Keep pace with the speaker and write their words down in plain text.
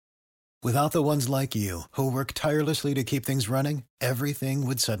Without the ones like you, who work tirelessly to keep things running, everything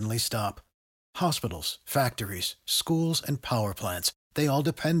would suddenly stop. Hospitals, factories, schools, and power plants, they all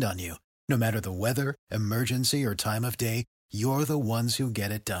depend on you. No matter the weather, emergency, or time of day, you're the ones who get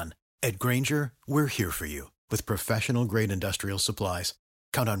it done. At Grainger, we're here for you with professional-grade industrial supplies.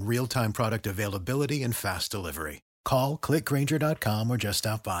 Count on real-time product availability and fast delivery. Call, clickgrainger.com, or just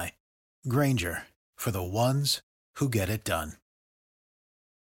stop by. Grainger, for the ones who get it done.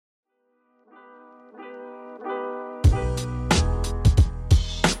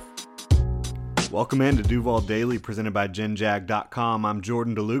 Welcome in to Duval Daily, presented by GenJag.com. I'm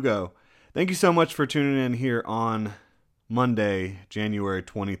Jordan DeLugo. Thank you so much for tuning in here on Monday, January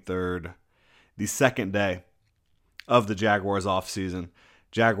 23rd, the second day of the Jaguars offseason.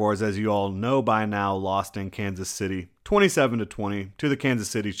 Jaguars, as you all know by now, lost in Kansas City 27-20 to the Kansas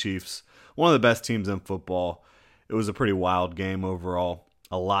City Chiefs, one of the best teams in football. It was a pretty wild game overall.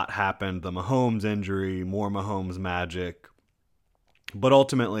 A lot happened. The Mahomes injury, more Mahomes magic. But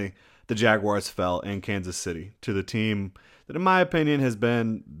ultimately, the Jaguars fell in Kansas City to the team that, in my opinion, has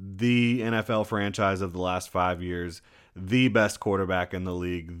been the NFL franchise of the last 5 years, the best quarterback in the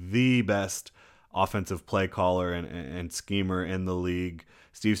league, the best offensive play caller and schemer in the league.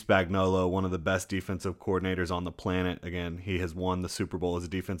 Steve Spagnuolo, one of the best defensive coordinators on the planet. Again, he has won the Super Bowl as a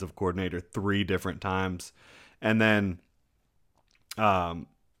defensive coordinator 3 different times. And then,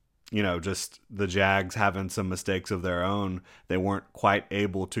 just the Jags having some mistakes of their own. They weren't quite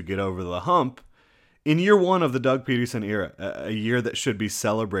able to get over the hump in year one of the Doug Peterson era, a year that should be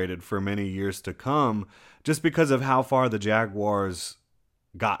celebrated for many years to come, just because of how far the Jaguars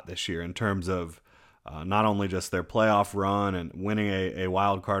got this year in terms of not only just their playoff run and winning a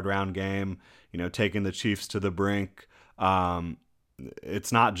wild card round game, taking the Chiefs to the brink.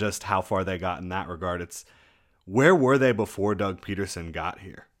 It's not just how far they got in that regard. It's where were they before Doug Peterson got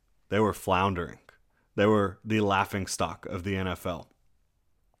here? They were floundering. They were the laughingstock of the NFL.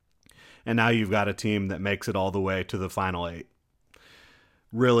 And now you've got a team that makes it all the way to the final 8.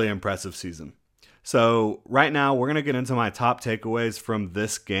 Really impressive season. So right now we're going to get into my top takeaways from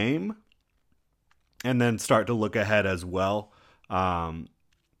this game and then start to look ahead as well.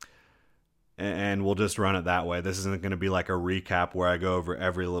 And we'll just run it that way. This isn't going to be like a recap where I go over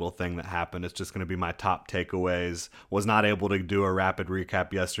every little thing that happened. It's just going to be my top takeaways. Was not able to do a rapid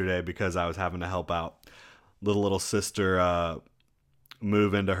recap yesterday because I was having to help out little sister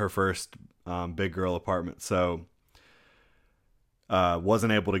move into her first big girl apartment. So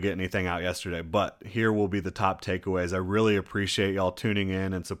wasn't able to get anything out yesterday. But here will be the top takeaways. I really appreciate y'all tuning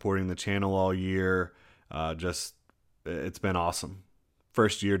in and supporting the channel all year. It's been awesome.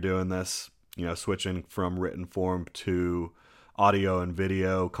 First year doing this. Switching from written form to audio and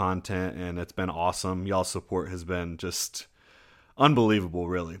video content, and it's been awesome. Y'all's support has been just unbelievable,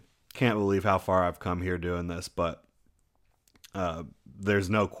 really. Can't believe how far I've come here doing this, but there's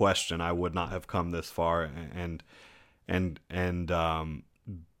no question I would not have come this far and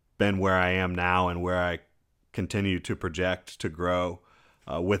been where I am now and where I continue to project to grow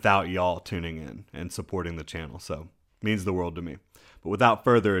without y'all tuning in and supporting the channel. So it means the world to me. But without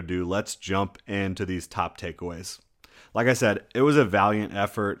further ado, let's jump into these top takeaways. Like I said, it was a valiant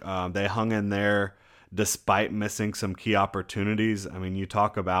effort. They hung in there despite missing some key opportunities. I mean, you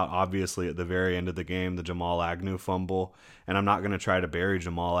talk about, obviously, at the very end of the game, the Jamal Agnew fumble. And I'm not going to try to bury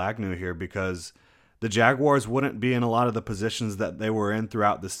Jamal Agnew here because the Jaguars wouldn't be in a lot of the positions that they were in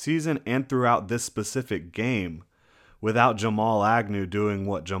throughout the season and throughout this specific game without Jamal Agnew doing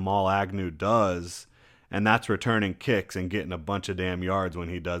what Jamal Agnew does. And that's returning kicks and getting a bunch of damn yards when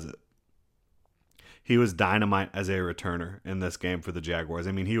he does it. He was dynamite as a returner in this game for the Jaguars.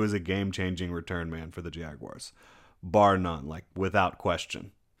 I mean, he was a game-changing return man for the Jaguars, bar none, without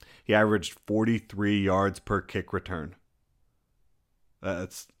question. He averaged 43 yards per kick return.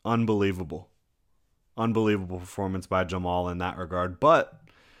 That's unbelievable. Unbelievable performance by Jamal in that regard. But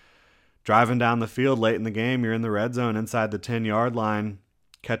driving down the field late in the game, you're in the red zone inside the 10-yard line,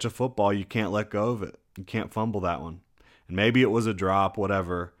 catch a football, you can't let go of it. You can't fumble that one. And maybe it was a drop,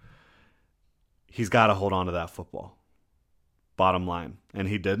 whatever. He's got to hold on to that football. Bottom line. And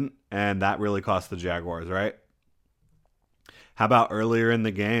he didn't. And that really cost the Jaguars, right? How about earlier in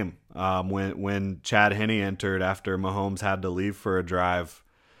the game when Chad Henne entered after Mahomes had to leave for a drive?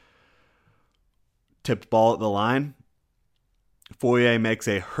 Tipped ball at the line. Foye makes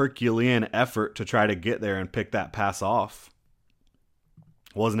a Herculean effort to try to get there and pick that pass off.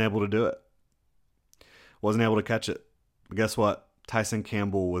 Wasn't able to do it. Wasn't able to catch it. But guess what? Tyson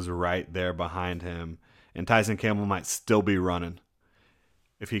Campbell was right there behind him. And Tyson Campbell might still be running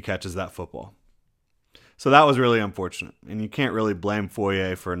if he catches that football. So that was really unfortunate. And you can't really blame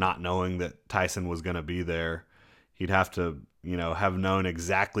Foye for not knowing that Tyson was going to be there. He'd have to, have known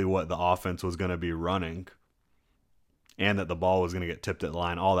exactly what the offense was going to be running and that the ball was going to get tipped at the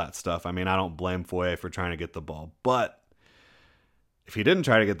line, all that stuff. I mean, I don't blame Foye for trying to get the ball. But if he didn't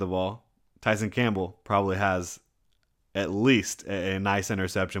try to get the ball, Tyson Campbell probably has at least a nice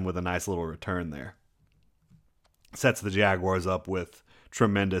interception with a nice little return there. Sets the Jaguars up with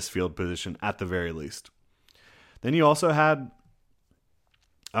tremendous field position at the very least. Then you also had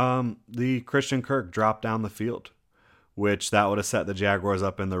the Christian Kirk drop down the field, which that would have set the Jaguars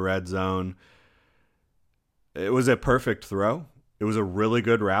up in the red zone. It was a perfect throw. It was a really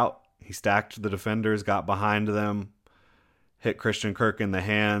good route. He stacked the defenders, got behind them, hit Christian Kirk in the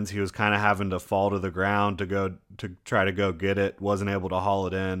hands. He was kind of having to fall to the ground to try to go get it. Wasn't able to haul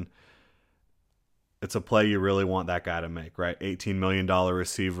it in. It's a play you really want that guy to make, right? $18 million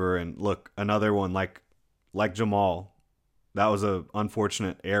receiver. And look, another one like Jamal. That was an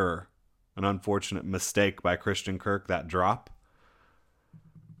unfortunate error, an unfortunate mistake by Christian Kirk, that drop.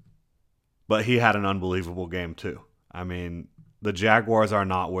 But he had an unbelievable game too. I mean, the Jaguars are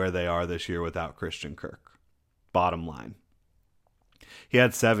not where they are this year without Christian Kirk. Bottom line. He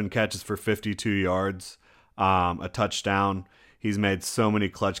had 7 catches for 52 yards, a touchdown. He's made so many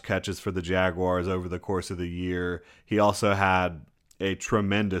clutch catches for the Jaguars over the course of the year. He also had a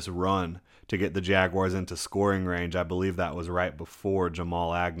tremendous run to get the Jaguars into scoring range. I believe that was right before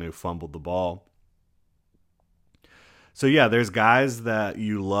Jamal Agnew fumbled the ball. So yeah, there's guys that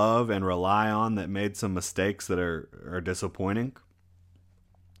you love and rely on that made some mistakes that are disappointing.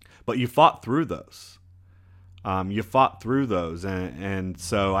 But you fought through those. And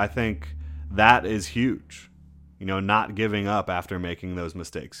so I think that is huge. Not giving up after making those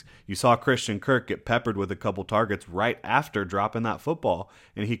mistakes. You saw Christian Kirk get peppered with a couple targets right after dropping that football,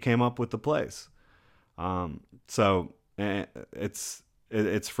 and he came up with the plays. So it's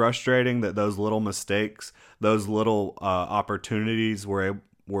frustrating that those little mistakes, those little opportunities were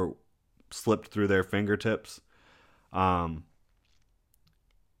slipped through their fingertips. But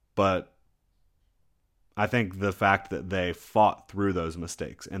I think the fact that they fought through those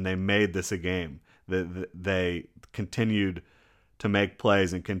mistakes and they made this a game, that they continued to make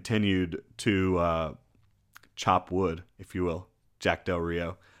plays and continued to chop wood, if you will, Jack Del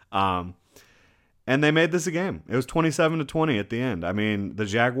Rio. And they made this a game. It was 27-20 at the end. I mean, the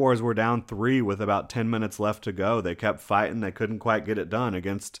Jaguars were down 3 with about 10 minutes left to go. They kept fighting. They couldn't quite get it done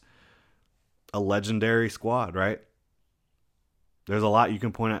against a legendary squad, right? There's a lot you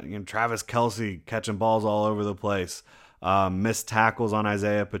can point out. Travis Kelce catching balls all over the place. Missed tackles on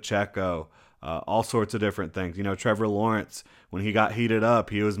Isaiah Pacheco. All sorts of different things. Trevor Lawrence, when he got heated up,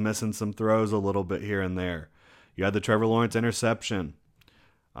 he was missing some throws a little bit here and there. You had the Trevor Lawrence interception.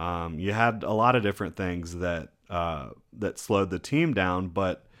 You had a lot of different things that slowed the team down,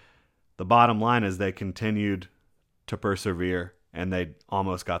 but the bottom line is they continued to persevere, and they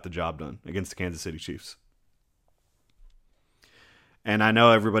almost got the job done against the Kansas City Chiefs. And I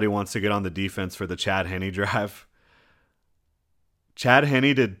know everybody wants to get on the defense for the Chad Henne drive. Chad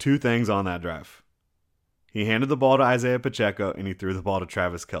Henne did 2 things on that drive. He handed the ball to Isaiah Pacheco, and he threw the ball to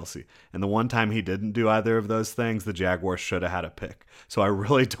Travis Kelce. And the one time he didn't do either of those things, the Jaguars should have had a pick. So I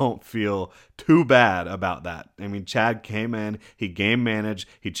really don't feel too bad about that. I mean, Chad came in, he game managed,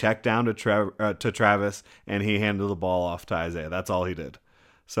 he checked down to Travis, and he handed the ball off to Isaiah. That's all he did.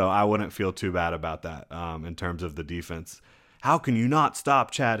 So I wouldn't feel too bad about that in terms of the defense. How can you not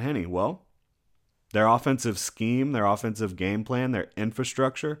stop Chad Henne? Well, their offensive scheme, their offensive game plan, their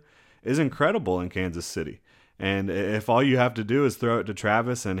infrastructure is incredible in Kansas City. And if all you have to do is throw it to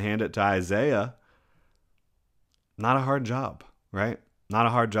Travis and hand it to Isaiah, not a hard job, right? Not a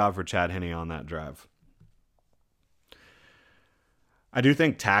hard job for Chad Henne on that drive. I do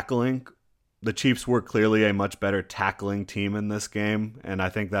think tackling, the Chiefs were clearly a much better tackling team in this game, and I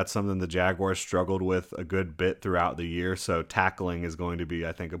think that's something the Jaguars struggled with a good bit throughout the year. So tackling is going to be,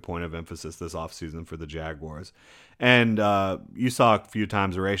 I think, a point of emphasis this offseason for the Jaguars. And you saw a few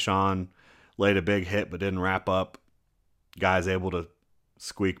times Rashawn laid a big hit but didn't wrap up. Guys able to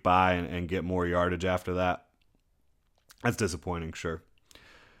squeak by and get more yardage after that. That's disappointing, sure.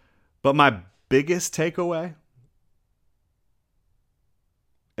 But my biggest takeaway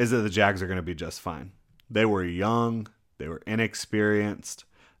is that the Jags are going to be just fine. They were young. They were inexperienced.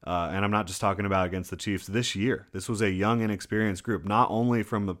 And I'm not just talking about against the Chiefs this year. This was a young, inexperienced group, not only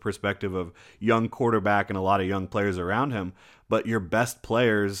from the perspective of young quarterback and a lot of young players around him, but your best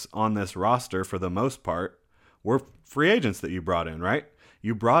players on this roster, for the most part, were free agents that you brought in, right?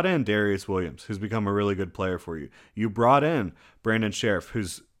 You brought in Darius Williams, who's become a really good player for you. You brought in Brandon Sheriff,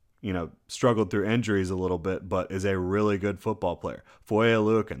 who's struggled through injuries a little bit, but is a really good football player. Foye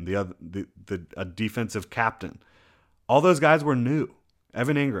Oluokun, a defensive captain. All those guys were new.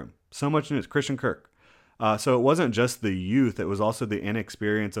 Evan Ingram, so much news. Christian Kirk. So it wasn't just the youth, it was also the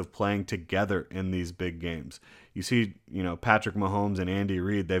inexperience of playing together in these big games. You see, Patrick Mahomes and Andy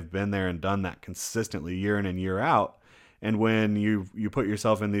Reid, they've been there and done that consistently year in and year out. And when you put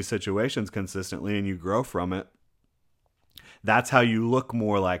yourself in these situations consistently and you grow from it, that's how you look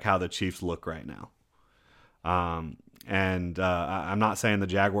more like how the Chiefs look right now. I'm not saying the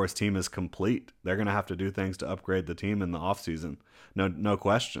Jaguars team is complete. They're going to have to do things to upgrade the team in the offseason. No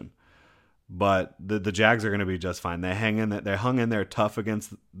question. But the Jags are going to be just fine. They hung in there tough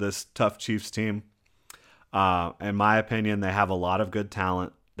against this tough Chiefs team. In my opinion, they have a lot of good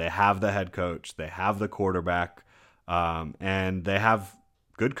talent. They have the head coach. They have the quarterback. And they have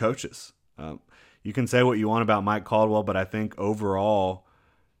good coaches. You can say what you want about Mike Caldwell, but I think overall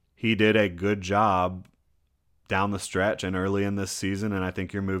he did a good job down the stretch and early in this season, and I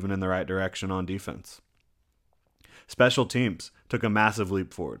think you're moving in the right direction on defense. Special teams took a massive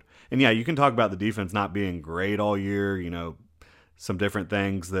leap forward. And yeah, you can talk about the defense not being great all year, some different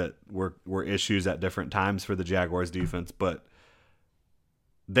things that were issues at different times for the Jaguars defense, but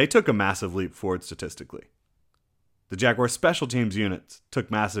they took a massive leap forward statistically. The Jaguars special teams units took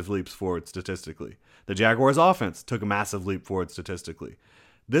massive leaps forward statistically. The Jaguars offense took a massive leap forward statistically.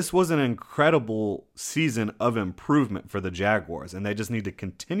 This was an incredible season of improvement for the Jaguars, and they just need to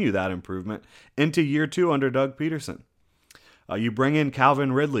continue that improvement into year 2 under Doug Peterson. You bring in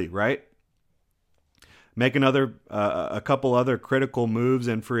Calvin Ridley, right? Make a couple other critical moves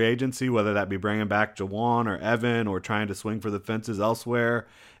in free agency, whether that be bringing back Jawan or Evan or trying to swing for the fences elsewhere.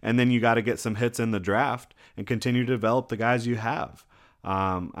 And then you got to get some hits in the draft and continue to develop the guys you have.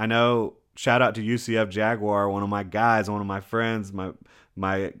 I know, shout out to UCF Jaguar, one of my guys, one of my friends,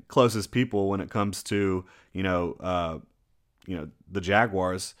 my closest people when it comes to, the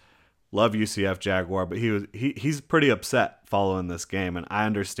Jaguars. Love UCF Jaguar, but he's pretty upset following this game, and I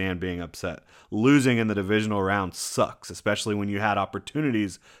understand being upset. Losing in the divisional round sucks, especially when you had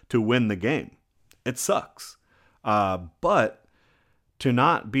opportunities to win the game. It sucks. But to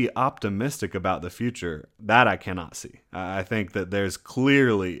not be optimistic about the future, that I cannot see. I think that there's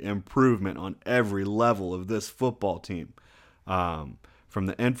clearly improvement on every level of this football team, from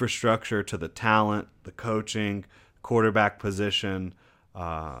the infrastructure to the talent, the coaching, quarterback position,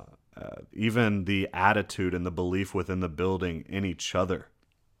 even the attitude and the belief within the building in each other.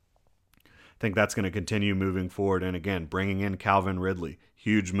 I think that's going to continue moving forward. And again, bringing in Calvin Ridley,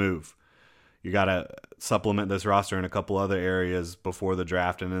 huge move. You got to supplement this roster in a couple other areas before the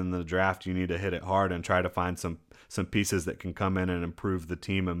draft. And in the draft, you need to hit it hard and try to find some pieces that can come in and improve the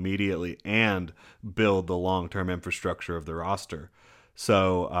team immediately and build the long-term infrastructure of the roster.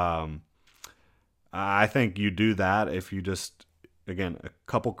 So I think you do that if you just, again, a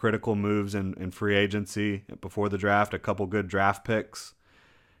couple critical moves in free agency before the draft, a couple good draft picks,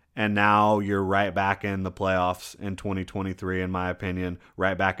 and now you're right back in the playoffs in 2023, in my opinion,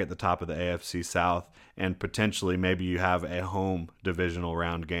 right back at the top of the AFC South, and potentially maybe you have a home divisional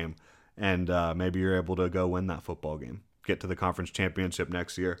round game, and maybe you're able to go win that football game, get to the conference championship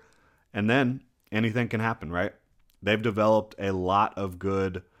next year, and then anything can happen, right? They've developed a lot of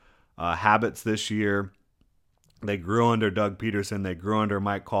good habits this year. They grew under Doug Peterson. They grew under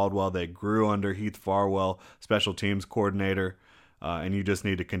Mike Caldwell. They grew under Heath Farwell, special teams coordinator. And you just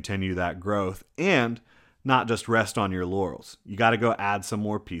need to continue that growth and not just rest on your laurels. You got to go add some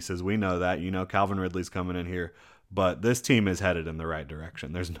more pieces. We know that. Calvin Ridley's coming in here. But this team is headed in the right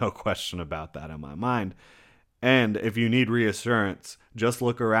direction. There's no question about that in my mind. And if you need reassurance, just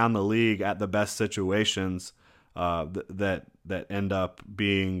look around the league at the best situations that end up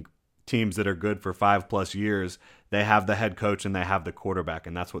being teams that are good for 5+ years. They have the head coach and they have the quarterback,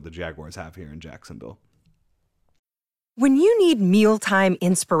 and that's what the Jaguars have here in Jacksonville. When you need mealtime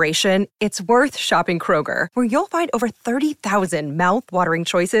inspiration, it's worth shopping Kroger, where you'll find over 30,000 mouth-watering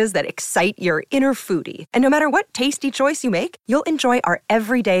choices that excite your inner foodie. And no matter what tasty choice you make, you'll enjoy our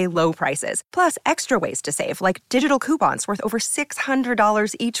everyday low prices, plus extra ways to save, like digital coupons worth over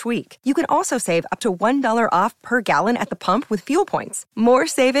 $600 each week. You can also save up to $1 off per gallon at the pump with fuel points. More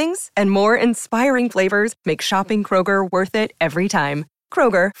savings and more inspiring flavors make shopping Kroger worth it every time.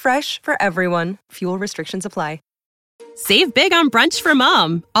 Kroger, fresh for everyone. Fuel restrictions apply. Save big on brunch for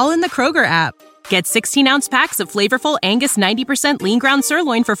mom, all in the Kroger app. Get 16-ounce packs of flavorful Angus 90% lean ground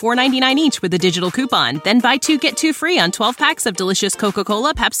sirloin for $4.99 each with a digital coupon. Then buy 2, get 2 free on 12 packs of delicious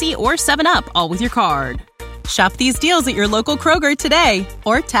Coca-Cola, Pepsi, or 7-Up, all with your card. Shop these deals at your local Kroger today,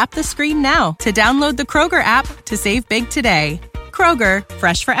 or tap the screen now to download the Kroger app to save big today. Kroger. Kroger,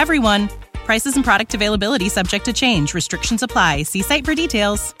 fresh for everyone. Prices and product availability subject to change. Restrictions apply. See site for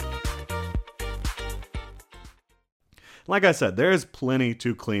details. Like I said, there is plenty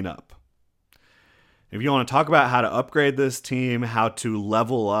to clean up. If you want to talk about how to upgrade this team, how to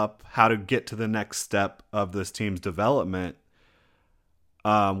level up, how to get to the next step of this team's development,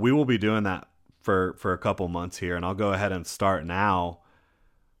 we will be doing that for a couple months here, and I'll go ahead and start now.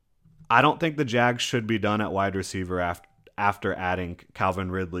 I don't think the Jags should be done at wide receiver after adding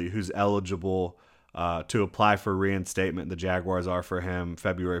Calvin Ridley, who's eligible to apply for reinstatement. The Jaguars are for him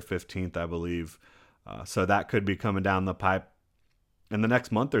February 15th, I believe. So that could be coming down the pipe. In the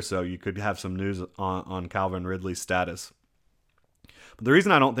next month or so, you could have some news on Calvin Ridley's status. But the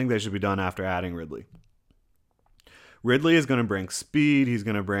reason I don't think they should be done after adding Ridley is going to bring speed. He's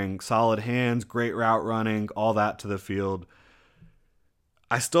going to bring solid hands, great route running, all that to the field.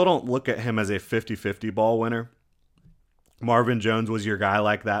 I still don't look at him as a 50-50 ball winner. Marvin Jones was your guy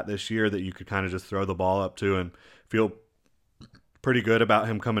like that this year that you could kind of just throw the ball up to and feel pretty good about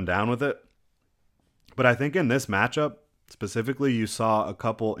him coming down with it. But I think in this matchup, specifically, you saw a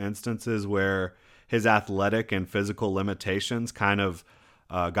couple instances where his athletic and physical limitations kind of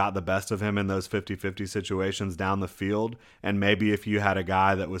got the best of him in those 50-50 situations down the field. And maybe if you had a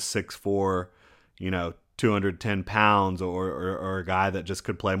guy that was 6'4", 210 pounds, or a guy that just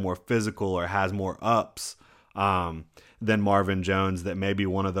could play more physical or has more ups than Marvin Jones, that maybe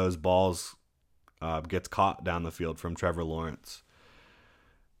one of those balls gets caught down the field from Trevor Lawrence.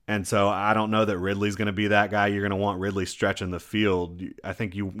 And so I don't know that Ridley's going to be that guy. You're going to want Ridley stretching the field. I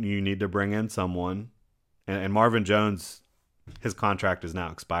think you need to bring in someone. And Marvin Jones, his contract is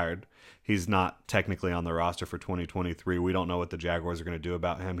now expired. He's not technically on the roster for 2023. We don't know what the Jaguars are going to do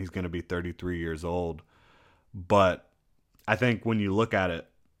about him. He's going to be 33 years old. But I think when you look at it,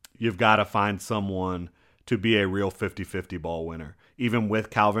 you've got to find someone to be a real 50-50 ball winner. Even with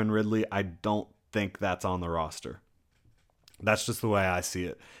Calvin Ridley, I don't think that's on the roster. That's just the way I see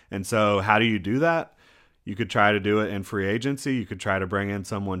it. And so how do you do that? You could try to do it in free agency. You could try to bring in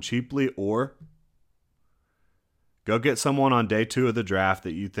someone cheaply, or go get someone on day 2 of the draft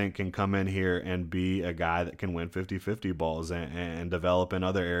that you think can come in here and be a guy that can win 50-50 balls and develop in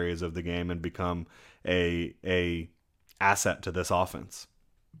other areas of the game and become a asset to this offense.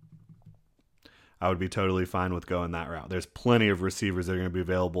 I would be totally fine with going that route. There's plenty of receivers that are going to be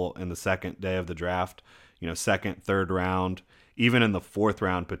available in the second day of the draft, second, third round, even in the fourth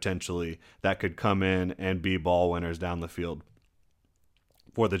round potentially, that could come in and be ball winners down the field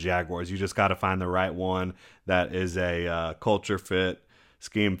for the Jaguars. You just got to find the right one that is a culture fit,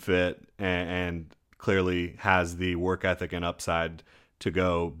 scheme fit, and clearly has the work ethic and upside to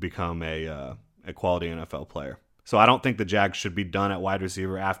go become a quality NFL player. So I don't think the Jags should be done at wide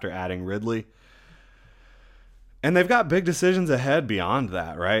receiver after adding Ridley. And they've got big decisions ahead beyond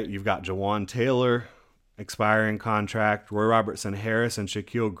that, right? You've got Jawan Taylor, expiring contract, Roy Robertson-Harris and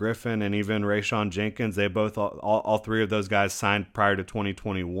Shaquille Griffin, and even Rayshon Jenkins. They both, all three of those guys signed prior to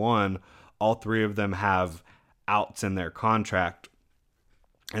 2021. All three of them have outs in their contract.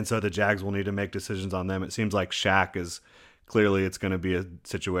 And so the Jags will need to make decisions on them. It seems like Shaq is clearly, it's going to be a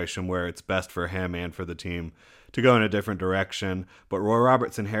situation where it's best for him and for the team to go in a different direction. But Roy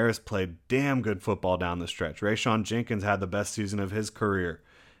Robertson-Harris played damn good football down the stretch. Rayshon Jenkins had the best season of his career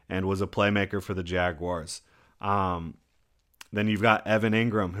and was a playmaker for the Jaguars. Then you've got Evan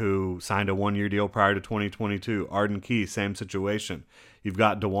Ingram, who signed a 1-year deal prior to 2022. Arden Key, same situation. You've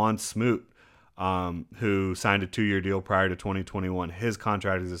got DeJuan Smoot, who signed a 2-year deal prior to 2021. His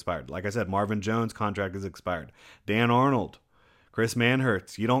contract is expired. Like I said, Marvin Jones' contract is expired. Dan Arnold, Chris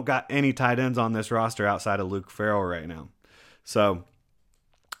Manhertz. You don't got any tight ends on this roster outside of Luke Farrell right now. So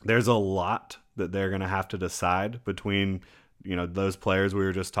there's a lot that they're going to have to decide between those players we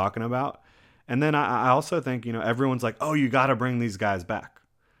were just talking about. And then I also think, everyone's like, oh, you got to bring these guys back.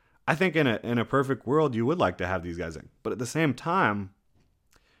 I think in a perfect world, you would like to have these guys in. But at the same time,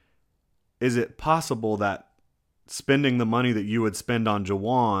 is it possible that spending the money that you would spend on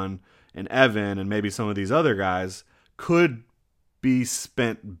Jawan and Evan and maybe some of these other guys could be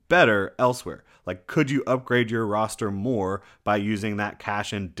spent better elsewhere? Like, could you upgrade your roster more by using that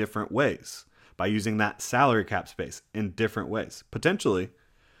cash in different ways? By using that salary cap space in different ways, potentially.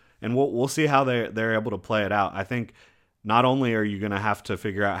 And we'll see how they're able to play it out. I think not only are you going to have to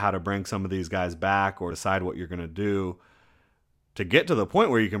figure out how to bring some of these guys back or decide what you're going to do to get to the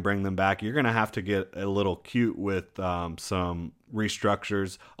point where you can bring them back, you're going to have to get a little cute with some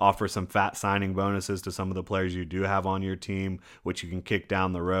restructures, offer some fat signing bonuses to some of the players you do have on your team, which you can kick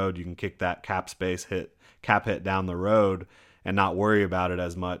down the road. You can kick that cap hit down the road and not worry about it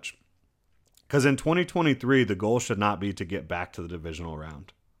as much. Because in 2023, the goal should not be to get back to the divisional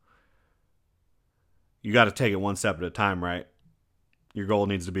round. You got to take it one step at a time, right? Your goal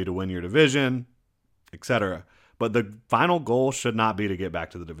needs to be to win your division, etc. But the final goal should not be to get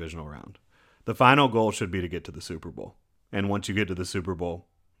back to the divisional round. The final goal should be to get to the Super Bowl. And once you get to the Super Bowl,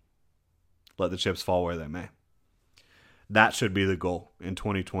 let the chips fall where they may. That should be the goal in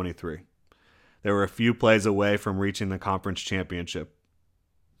 2023. They were a few plays away from reaching the conference championship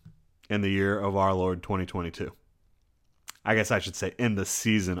in the year of our Lord 2022. I guess I should say in the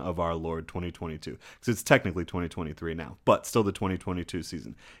season of our Lord 2022, because it's technically 2023 now, but still the 2022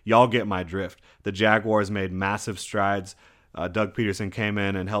 season. Y'all get my drift. The Jaguars made massive strides. Doug Peterson came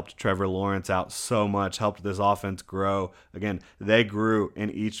in and helped Trevor Lawrence out so much, helped this offense grow. Again, they grew in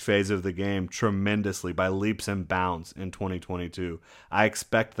each phase of the game tremendously by leaps and bounds in 2022. I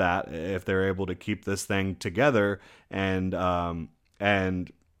expect that if they're able to keep this thing together and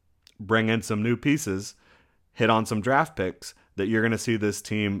bring in some new pieces, hit on some draft picks, that you're going to see this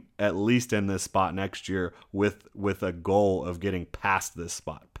team at least in this spot next year with a goal of getting past this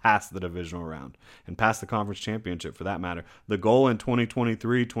spot, past the divisional round, and past the conference championship for that matter. The goal in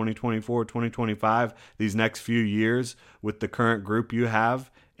 2023, 2024, 2025, these next few years with the current group you have,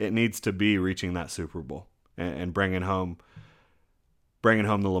 it needs to be reaching that Super Bowl and bringing home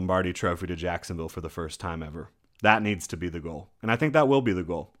the Lombardi Trophy to Jacksonville for the first time ever. That needs to be the goal. And I think that will be the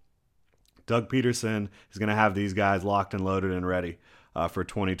goal. Doug Peterson is going to have these guys locked and loaded and ready for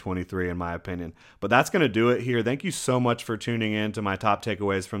 2023, in my opinion. But that's going to do it here. Thank you so much for tuning in to my top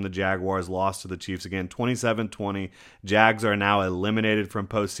takeaways from the Jaguars' loss to the Chiefs. Again, 27-20. Jags are now eliminated from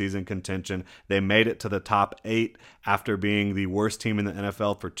postseason contention. They made it to the top 8 after being the worst team in the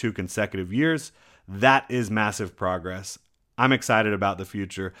NFL for 2 consecutive years. That is massive progress. I'm excited about the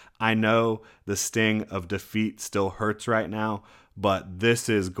future. I know the sting of defeat still hurts right now, but this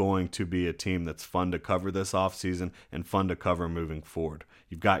is going to be a team that's fun to cover this offseason and fun to cover moving forward.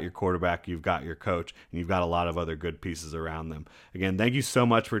 You've got your quarterback, you've got your coach, and you've got a lot of other good pieces around them. Again, thank you so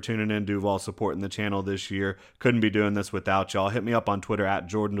much for tuning in, Duval, supporting the channel this year. Couldn't be doing this without y'all. Hit me up on Twitter at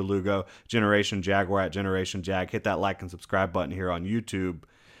Jordan DeLugo, Generation Jaguar at Generation Jag. Hit that like and subscribe button here on YouTube.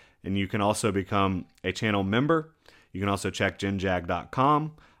 And you can also become a channel member. You can also check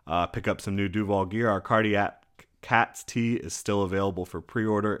genjag.com, pick up some new Duval gear. Our Cardiac Cats tee is still available for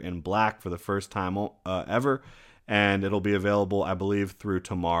pre-order in black for the first time ever, and it'll be available, I believe, through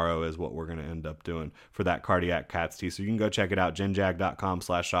tomorrow is what we're going to end up doing for that Cardiac Cats tee. So you can go check it out,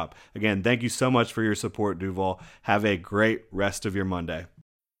 genjag.com/shop. Again, thank you so much for your support, Duval. Have a great rest of your Monday.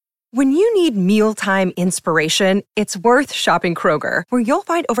 When you need mealtime inspiration, it's worth shopping Kroger, where you'll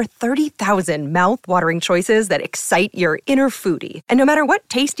find over 30,000 mouth-watering choices that excite your inner foodie. And no matter what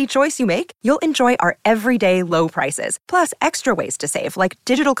tasty choice you make, you'll enjoy our everyday low prices, plus extra ways to save, like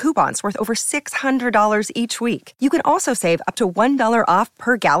digital coupons worth over $600 each week. You can also save up to $1 off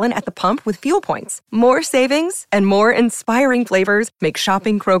per gallon at the pump with fuel points. More savings and more inspiring flavors make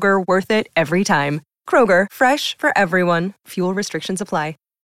shopping Kroger worth it every time. Kroger, fresh for everyone. Fuel restrictions apply.